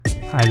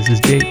Hi, this is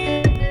Jake,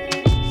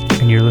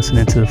 and you're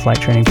listening to the Flight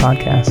Training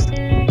Podcast.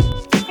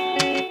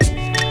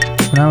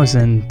 When I was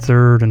in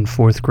 3rd and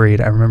 4th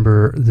grade, I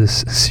remember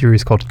this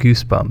series called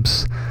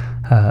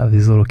Goosebumps.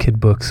 These little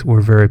kid books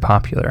were very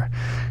popular,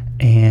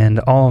 and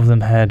all of them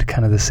had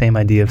kind of the same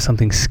idea of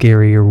something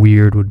scary or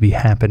weird would be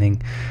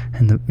happening.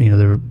 And they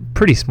were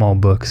pretty small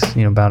books,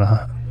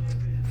 about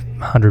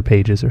 100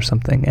 pages or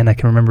something. And I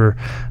can remember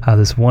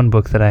this one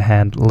book that I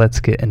had, Let's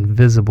Get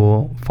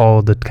Invisible,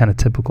 followed the kind of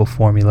typical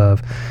formula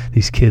of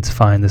these kids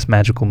find this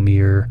magical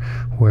mirror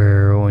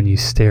where when you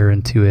stare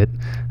into it,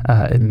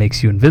 it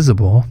makes you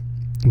invisible.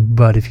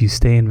 But if you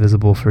stay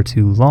invisible for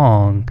too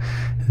long,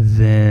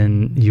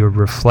 then your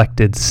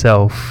reflected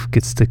self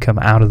gets to come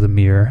out of the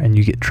mirror and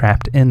you get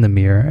trapped in the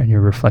mirror, and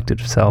your reflected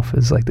self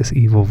is like this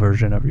evil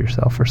version of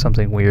yourself or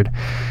something weird.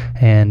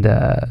 And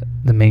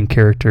the main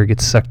character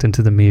gets sucked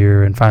into the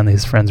mirror, and finally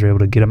his friends are able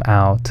to get him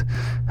out.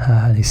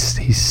 And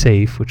he's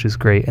safe, which is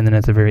great. And then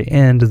at the very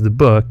end of the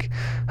book,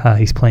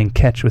 he's playing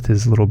catch with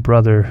his little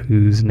brother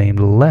who's named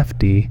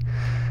Lefty.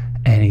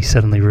 And he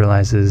suddenly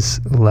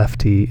realizes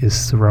Lefty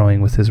is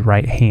throwing with his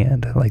right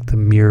hand, like the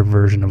mirror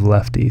version of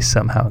Lefty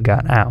somehow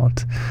got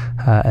out,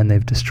 and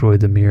they've destroyed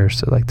the mirror,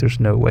 so like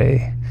there's no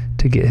way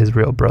to get his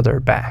real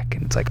brother back.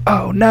 And it's like,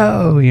 oh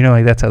no,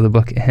 like that's how the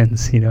book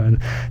ends, and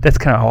that's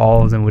kind of how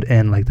all of them would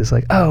end, like this,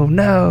 like, oh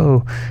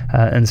no,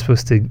 and it's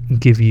supposed to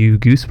give you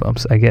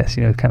goosebumps, I guess,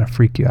 kind of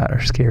freak you out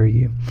or scare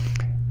you.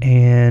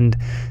 And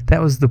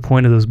that was the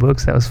point of those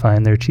books. That was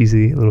fine. They're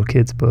cheesy little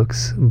kids'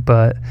 books.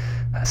 But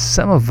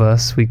some of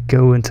us, we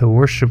go into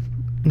worship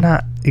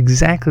not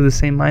exactly the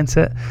same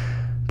mindset,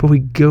 but we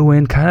go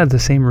in kind of the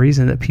same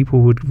reason that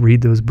people would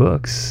read those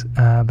books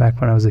back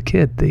when I was a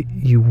kid.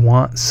 You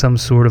want some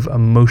sort of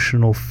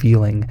emotional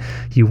feeling.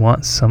 You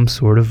want some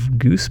sort of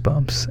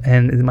goosebumps.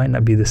 And it might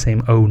not be the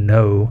same oh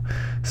no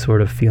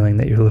sort of feeling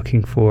that you're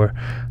looking for,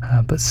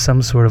 but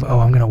some sort of,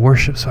 I'm going to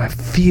worship, so I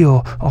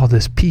feel all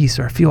this peace,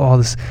 or I feel all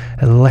this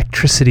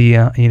electricity,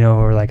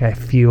 or like I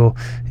feel,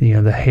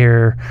 the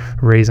hair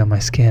raise on my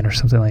skin or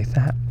something like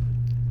that.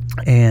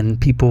 And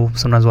people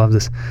sometimes will have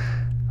this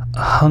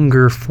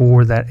hunger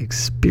for that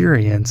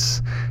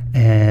experience,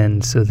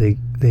 and so they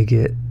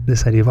get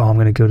this idea of, I'm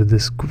going to go to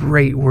this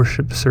great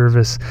worship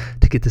service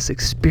to get this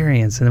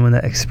experience. And then when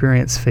that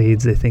experience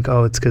fades, they think,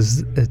 it's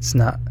because it's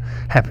not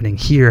happening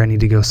here, I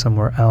need to go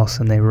somewhere else,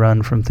 and they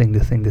run from thing to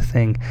thing to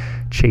thing,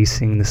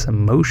 chasing this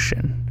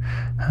emotion.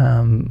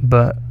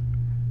 But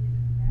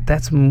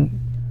that's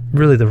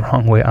really the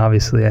wrong way.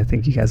 Obviously, I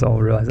think you guys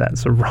all realize that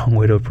it's the wrong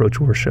way to approach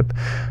worship.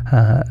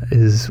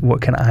 Is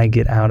what can I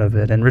get out of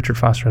it? And Richard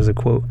Foster has a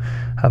quote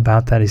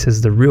about that. He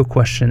says, the real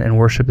question in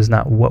worship is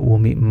not what will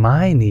meet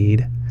my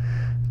need.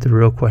 The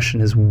real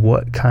question is,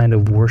 what kind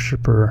of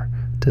worshiper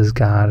does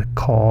God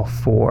call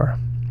for?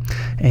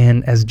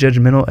 And as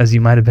judgmental as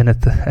you might have been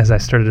as I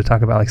started to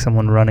talk about, like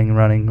someone running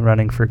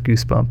for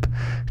goosebump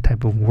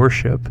type of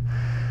worship,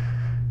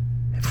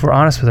 if we're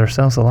honest with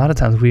ourselves, a lot of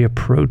times we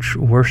approach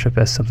worship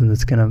as something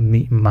that's going to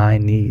meet my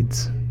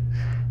needs.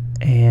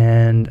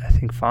 And I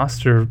think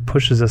Foster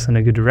pushes us in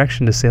a good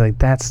direction to say, like,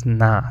 that's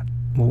not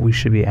what we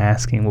should be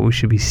asking. What we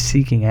should be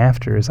seeking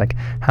after is, like,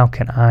 how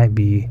can I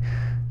be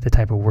the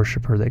type of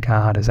worshiper that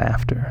God is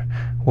after?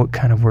 What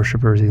kind of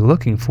worshiper is he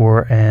looking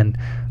for? And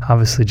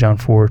obviously John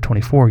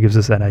 4:24 gives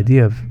us that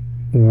idea of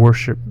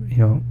worship,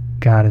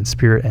 God in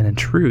spirit and in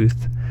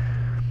truth.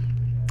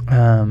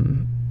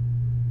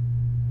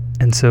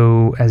 And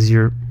so as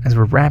we're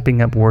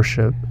wrapping up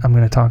worship, I'm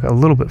going to talk a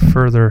little bit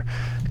further,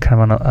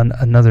 kind of on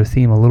another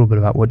theme, a little bit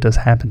about what does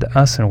happen to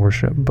us in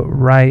worship. But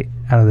right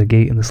out of the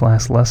gate in this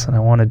last lesson, I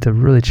wanted to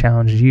really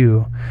challenge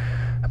you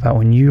about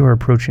when you are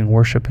approaching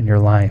worship in your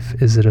life.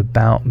 Is it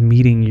about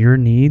meeting your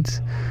needs,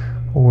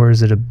 or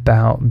is it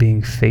about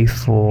being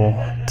faithful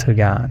to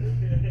God?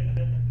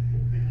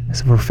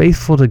 So if we're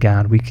faithful to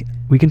God,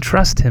 we can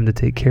trust him to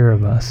take care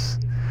of us,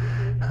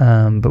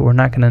 but we're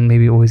not going to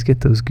maybe always get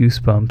those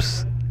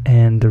goosebumps,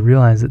 and to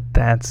realize that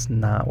that's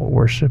not what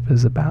worship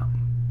is about.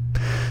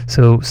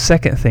 So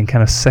second thing,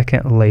 kind of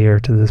second layer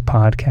to this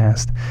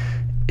podcast,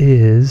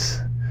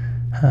 is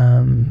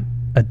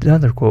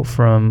another quote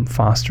from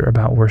Foster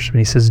about worship.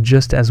 And he says,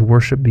 just as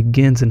worship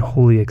begins in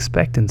holy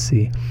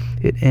expectancy,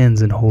 it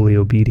ends in holy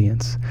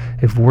obedience.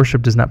 If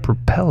worship does not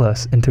propel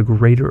us into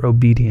greater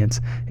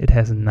obedience, it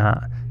has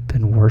not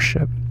been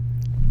worship.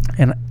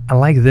 And I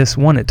like this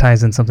one. It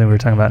ties in something we were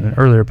talking about in an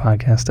earlier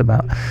podcast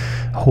about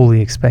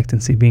holy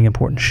expectancy being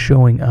important,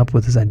 showing up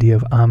with this idea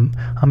of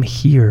I'm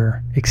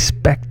here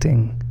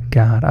expecting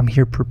God. I'm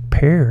here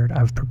prepared.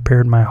 I've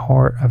prepared my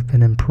heart. I've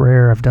been in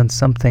prayer. I've done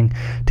something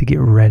to get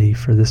ready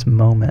for this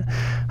moment.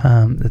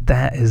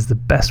 That is the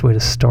best way to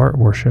start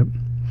worship.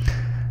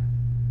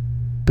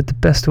 But the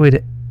best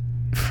way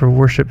for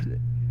worship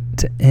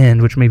to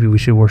end, which maybe we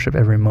should worship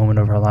every moment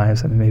of our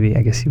lives. I mean, maybe,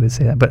 I guess you would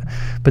say that, but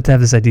to have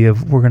this idea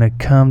of we're going to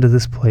come to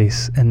this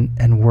place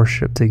and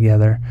worship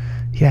together.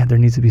 Yeah, there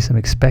needs to be some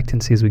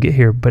expectancy as we get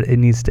here, but it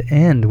needs to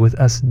end with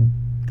us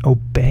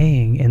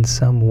obeying in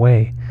some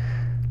way.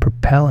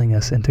 propelling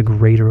us into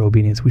greater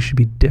obedience. We should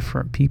be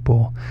different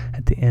people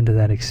at the end of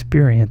that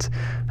experience.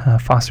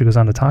 Foster goes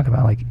on to talk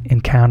about, like,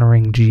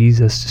 encountering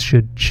Jesus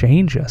should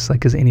change us, like,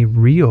 because any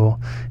real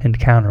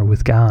encounter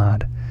with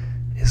God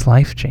is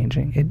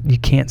life-changing. You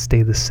can't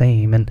stay the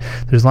same. And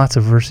there's lots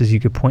of verses you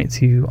could point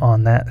to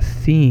on that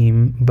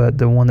theme, but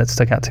the one that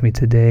stuck out to me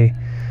today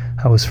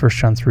was 1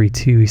 John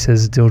 3:2. He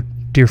says,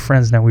 Dear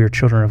friends, now we are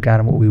children of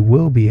God, and what we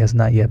will be has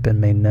not yet been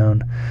made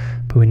known.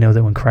 But we know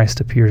that when Christ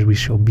appears, we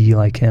shall be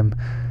like him,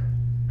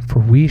 for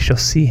we shall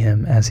see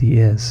him as he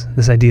is.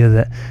 This idea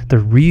that the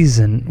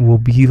reason we'll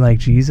be like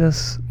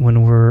Jesus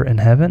when we're in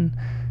heaven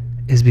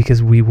is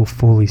because we will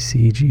fully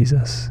see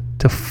Jesus.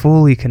 To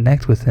fully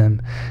connect with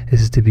him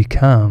is to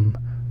become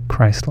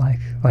Christ-like.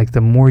 Like,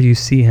 the more you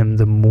see him,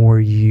 the more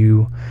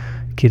you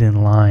get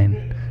in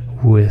line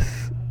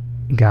with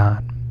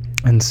God.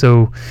 And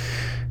so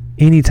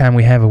anytime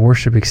we have a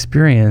worship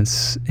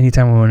experience,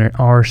 anytime when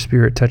our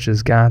spirit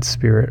touches God's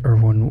spirit, or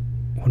when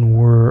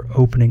we're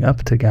opening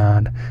up to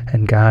God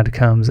and God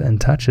comes and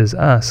touches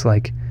us,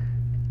 like,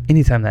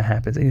 anytime that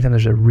happens, anytime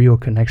there's a real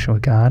connection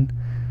with God,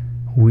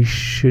 we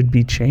should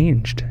be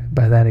changed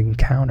by that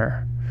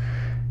encounter.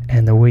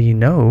 And the way you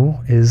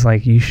know is,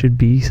 like, you should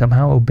be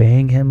somehow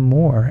obeying him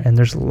more. And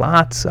there's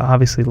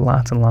obviously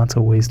lots and lots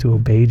of ways to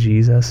obey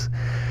Jesus.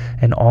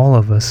 And all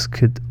of us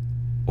could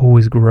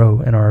always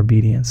grow in our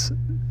obedience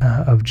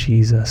of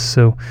Jesus.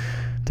 So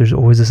there's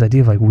always this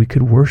idea of, like, we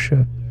could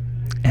worship,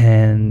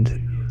 and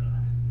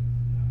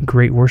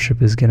great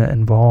worship is going to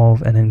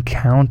involve an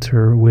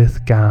encounter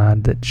with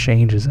God that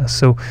changes us.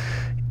 So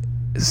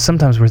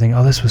sometimes we're thinking,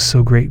 oh, this was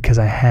so great because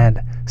I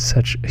had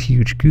such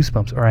huge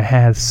goosebumps, or I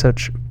had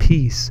such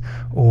peace,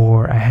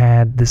 or I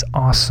had this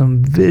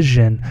awesome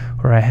vision,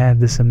 or I had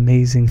this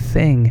amazing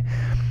thing.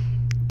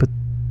 But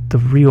the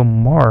real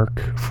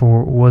mark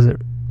for was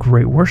it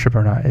great worship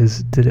or not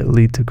is, did it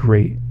lead to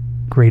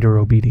greater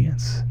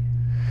obedience?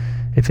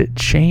 If it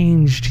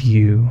changed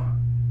you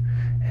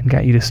and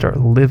got you to start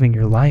living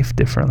your life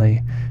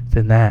differently,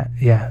 then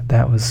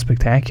that was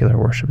spectacular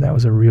worship. That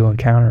was a real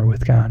encounter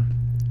with God.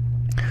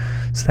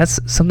 So that's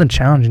something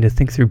challenging to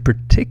think through,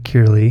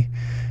 particularly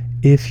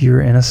if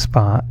you're in a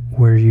spot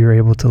where you're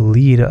able to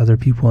lead other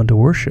people into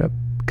worship.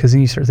 Because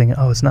then you start thinking,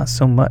 oh, it's not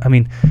so much. I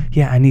mean,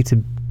 I need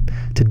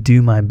to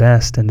do my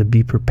best and to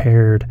be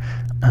prepared,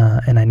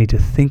 and I need to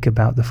think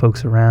about the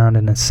folks around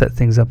and to set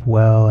things up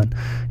well, and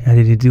I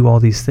need to do all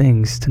these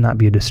things to not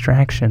be a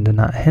distraction, to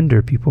not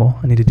hinder people.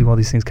 I need to do all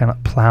these things, kind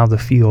of plow the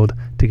field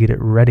to get it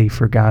ready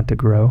for God to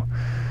grow.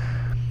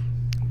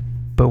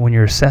 But when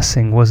you're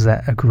assessing, was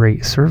that a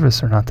great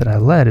service or not that I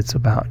led, it's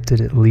about, did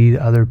it lead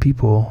other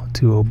people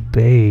to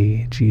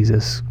obey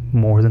Jesus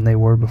more than they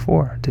were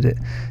before? Did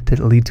it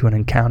lead to an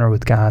encounter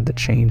with God that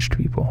changed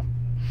people?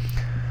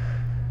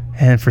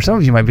 And for some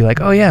of you might be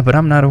like, oh yeah, but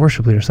I'm not a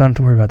worship leader, so I don't have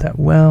to worry about that.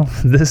 Well,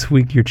 this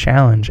week your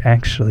challenge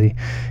actually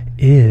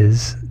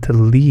is to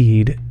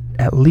lead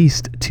at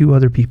least 2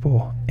 other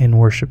people in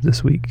worship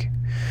this week.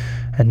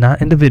 And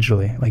not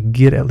individually, like,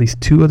 get at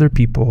least 2 other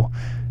people,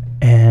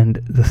 and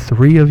the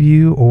 3 of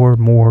you, or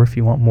more if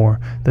you want more,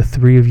 the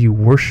 3 of you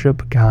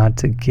worship God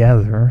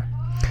together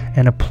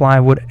and apply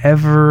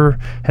whatever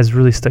has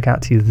really stuck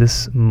out to you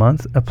this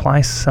month.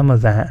 Apply some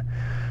of that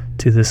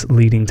to this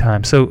leading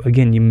time. So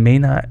again, you may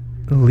not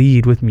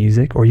lead with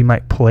music, or you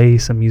might play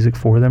some music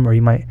for them, or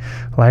you might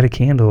light a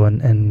candle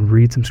and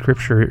read some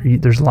scripture.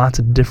 There's lots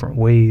of different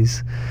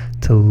ways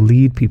to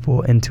lead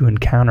people into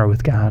encounter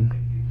with God.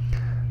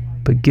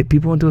 But get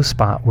people into a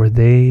spot where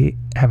they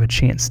have a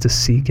chance to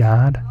see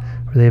God,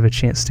 where they have a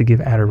chance to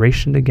give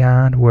adoration to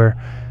God, where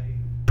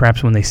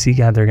perhaps when they see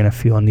God, they're going to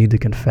feel a need to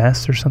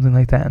confess or something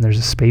like that, and there's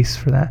a space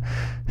for that.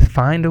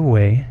 Find a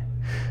way,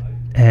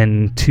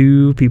 and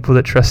 2 people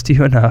that trust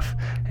you enough,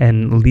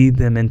 and lead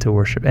them into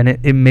worship. And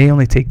it may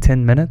only take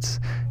 10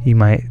 minutes. You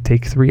might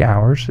take 3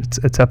 hours.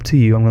 It's up to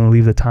you. I'm going to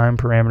leave the time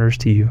parameters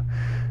to you.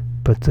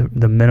 But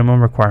the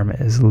minimum requirement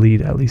is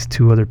lead at least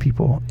 2 other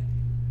people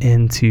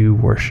into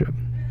worship.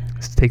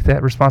 So take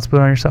that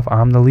responsibility on yourself.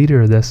 I'm the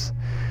leader of this,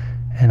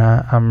 and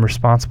I'm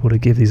responsible to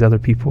give these other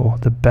people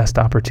the best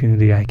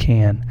opportunity I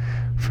can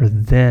for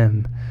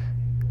them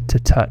to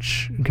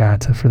touch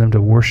God, for them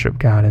to worship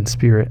God in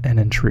spirit and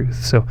in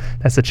truth. So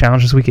that's the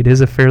challenge this week. It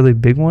is a fairly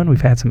big one.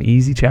 We've had some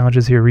easy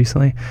challenges here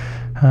recently,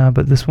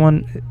 but this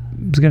one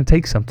is going to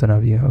take something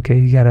of you. Okay,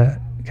 you gotta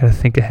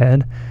think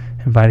ahead,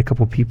 invite a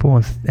couple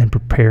people, and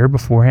prepare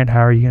beforehand.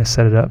 How are you going to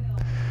set it up?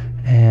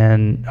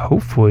 And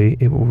hopefully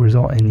it will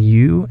result in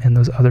you and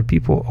those other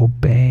people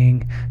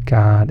obeying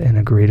God in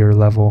a greater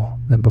level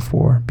than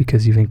before,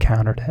 because you've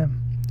encountered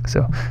him.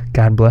 So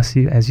God bless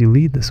you as you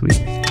lead this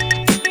week.